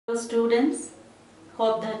Hello students,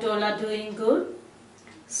 hope that all are doing good.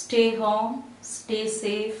 Stay home, stay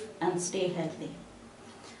safe and stay healthy.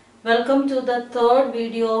 Welcome to the third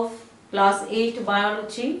video of Class 8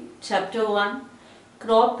 Biology, Chapter 1,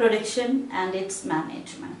 Crop Production and its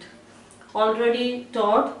Management. Already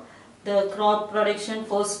taught the crop production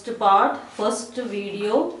first part, first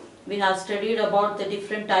video. We have studied about the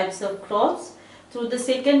different types of crops. Through the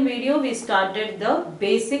second video, we started the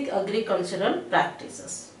basic agricultural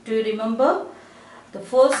practices. Do you remember? The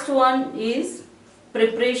first one is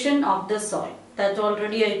preparation of the soil. That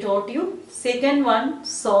already I taught you. Second one,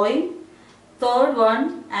 sowing. Third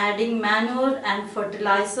one, adding manure and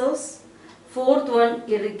fertilizers. Fourth one,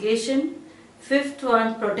 irrigation. Fifth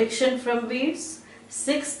one, protection from weeds.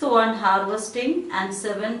 Sixth one, harvesting. And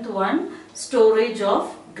seventh one, storage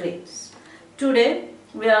of grains. Today,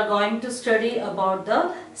 we are going to study about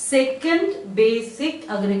the second basic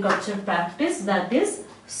agriculture practice, that is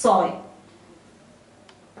sowing.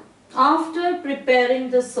 After preparing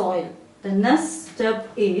the soil, the next step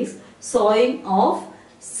is sowing of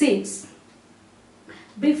seeds.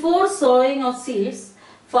 Before sowing of seeds,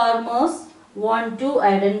 farmers want to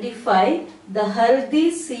identify the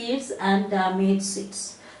healthy seeds and damaged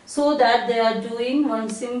seeds, so that they are doing one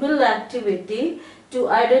simple activity to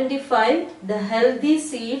identify the healthy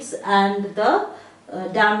seeds and the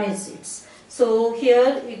damaged seeds. So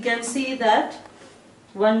here you can see that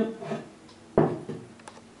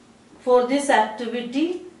for this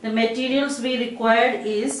activity, the materials we required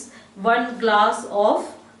is 1 glass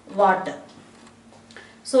of water.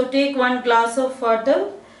 So take 1 glass of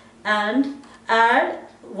water and add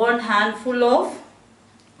 1 handful of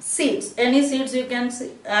seeds. Any seeds you can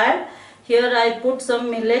add. Here I put some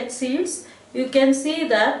millet seeds. You can see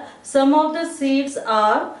that some of the seeds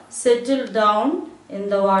are settled down in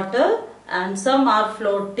the water and some are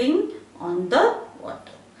floating on the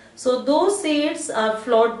water. So those seeds are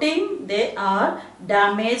floating, they are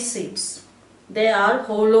damaged seeds. They are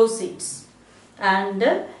hollow seeds. And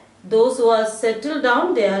those who are settled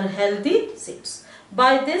down, they are healthy seeds.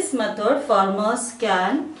 By this method, farmers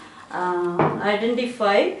can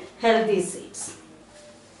identify healthy seeds.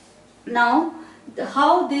 Now,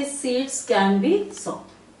 how these seeds can be sown?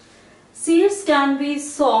 Seeds can be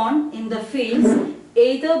sown in the fields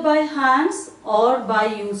either by hands or by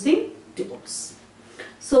using tools.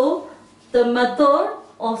 So, the method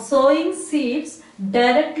of sowing seeds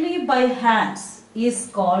directly by hands is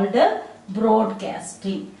called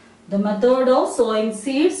broadcasting. The method of sowing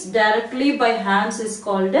seeds directly by hands is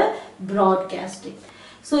called broadcasting.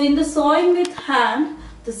 So, in the sowing with hand,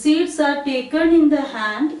 the seeds are taken in the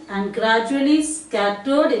hand and gradually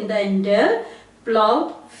scattered in the entire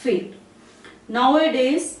plowed field.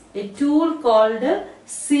 Nowadays, a tool called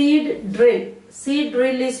seed drill. Seed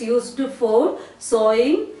drill is used for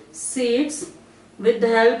sowing seeds with the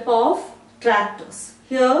help of tractors.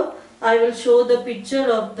 Here, I will show the picture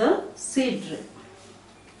of the seed drill.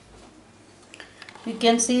 You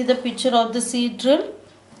can see the picture of the seed drill.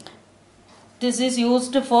 This is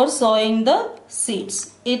used for sowing the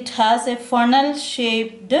seeds. It has a funnel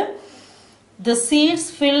shaped. The seeds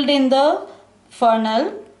filled in the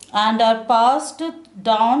funnel and are passed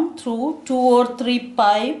down through 2 or 3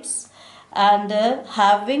 pipes and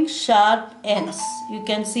having sharp ends. You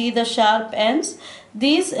can see the sharp ends.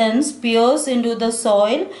 These ends pierce into the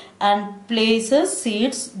soil and places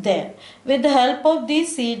seeds there. With the help of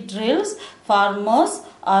these seed drills, farmers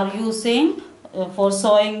are using for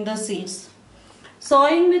sowing the seeds.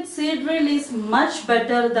 Sowing with seed drill is much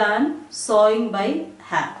better than sowing by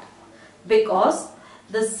hand, because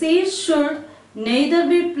the seeds should neither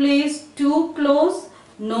be placed too close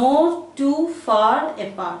nor too far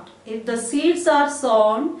apart. If the seeds are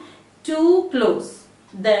sown too close,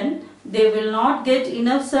 then they will not get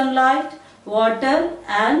enough sunlight, water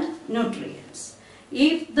and nutrients.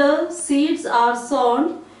 If the seeds are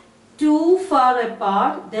sown too far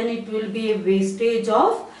apart, then it will be a wastage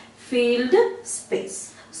of field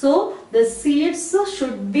space. So the seeds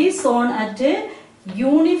should be sown at a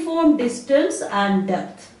uniform distance and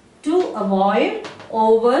depth to avoid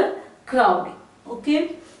overcrowding.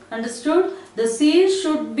 Okay, understood? The seeds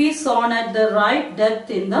should be sown at the right depth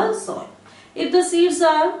in the soil. If the seeds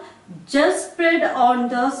are just spread on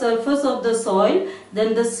the surface of the soil,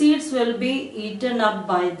 then the seeds will be eaten up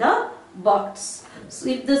by the bugs. So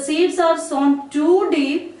if the seeds are sown too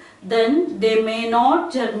deep, then they may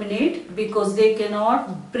not germinate because they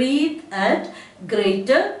cannot breathe at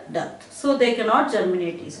greater depth. So they cannot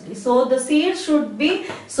germinate easily. So the seeds should be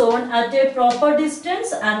sown at a proper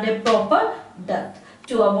distance and a proper depth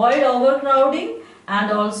to avoid overcrowding,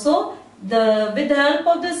 and also with the help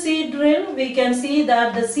of the seed drill, we can see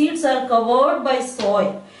that the seeds are covered by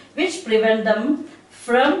soil, which prevent them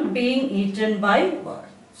from being eaten by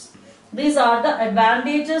birds. These are the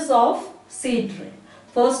advantages of seed drill.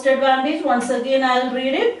 First advantage, once again I will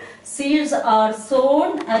read it. Seeds are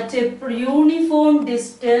sown at a uniform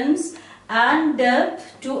distance and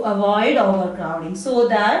depth to avoid overcrowding, so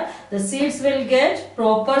that the seeds will get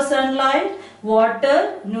proper sunlight,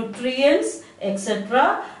 water, nutrients,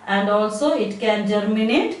 etc. and also it can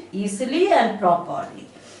germinate easily and properly.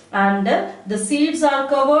 And the seeds are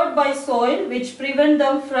covered by soil, which prevent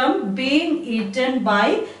them from being eaten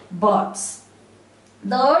by birds.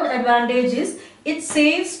 Third advantage is it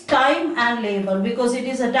saves time and labor, because it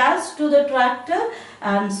is attached to the tractor,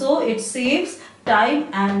 and so it saves time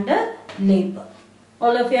and labor.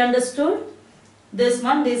 All of you understood? These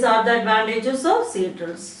are the advantages of seed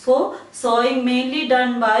drills. So sowing mainly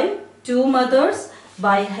done by two mothers,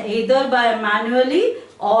 either by manually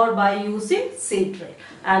or by using seed drill,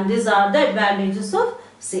 and these are the advantages of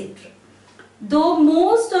seed drill. Though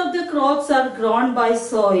most of the crops are grown by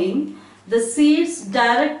sowing the seeds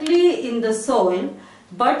directly in the soil,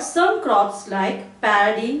 but some crops like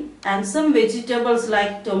paddy and some vegetables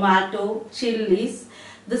like tomato, chilies,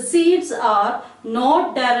 the seeds are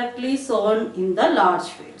not directly sown in the large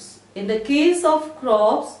fields. In the case of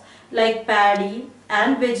crops like paddy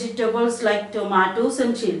and vegetables like tomatoes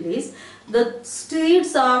and chilies, the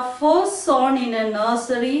seeds are first sown in a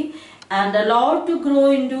nursery and allowed to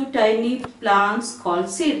grow into tiny plants called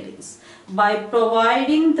seedlings by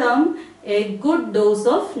providing them a good dose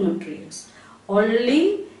of nutrients.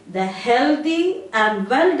 Only the healthy and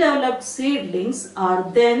well-developed seedlings are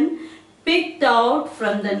then picked out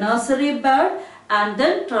from the nursery bed and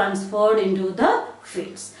then transferred into the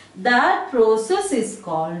fields. That process is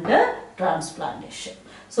called transplantation.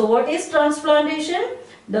 So what is transplantation?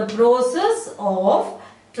 The process of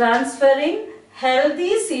transferring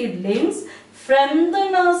healthy seedlings from the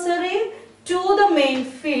nursery to the main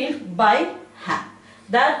field by hand.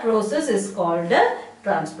 That process is called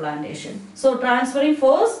transplantation. So transferring,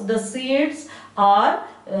 first the seeds are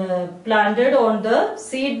planted on the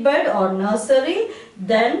seed bed or nursery,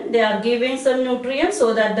 then they are given some nutrients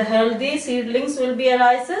so that the healthy seedlings will be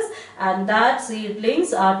arises, and that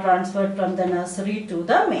seedlings are transferred from the nursery to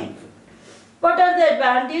the main field. What are the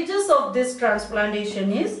advantages of this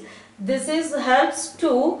transplantation is, helps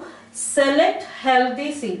to select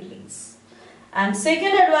healthy seedlings, and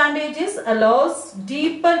second advantage is allows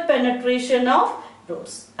deeper penetration of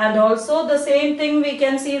roots, and also the same thing we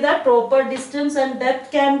can see that proper distance and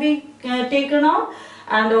depth can be taken out,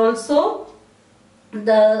 and also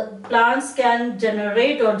the plants can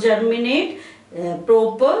generate or germinate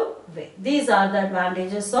proper way. These are the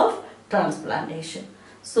advantages of transplantation.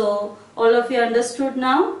 So all of you understood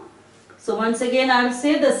now? So once again I will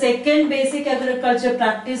say the second basic agriculture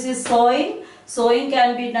practice is sowing. Sowing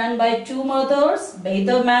can be done by two mothers,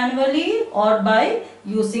 either manually or by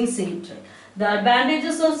using seed drill. The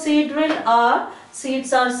advantages of seed drill are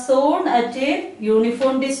seeds are sown at a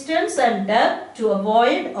uniform distance and depth to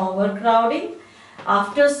avoid overcrowding.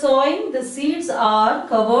 After sowing, the seeds are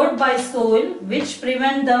covered by soil, which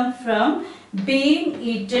prevent them from being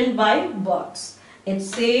eaten by birds. It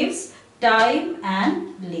saves time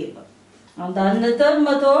and labor. And the another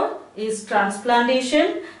method is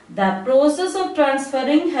transplantation, the process of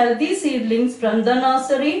transferring healthy seedlings from the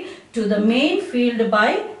nursery to the main field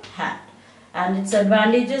by hand. And its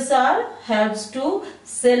advantages are helps to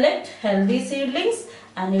select healthy seedlings,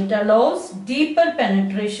 and it allows deeper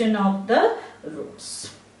penetration of the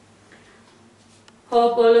roots.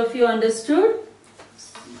 Hope all of you understood.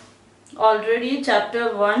 Already chapter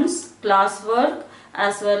 1's classwork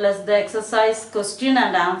as well as the exercise question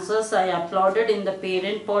and answers I uploaded in the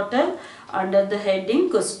parent portal under the heading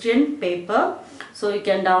question paper. So you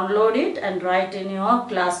can download it and write in your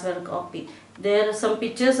classwork copy. There are some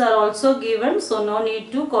pictures are also given, so no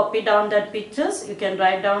need to copy down that pictures. You can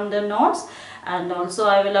write down the notes, and also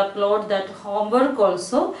I will upload that homework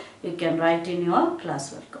also. You can write in your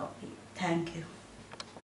classwork copy. Thank you.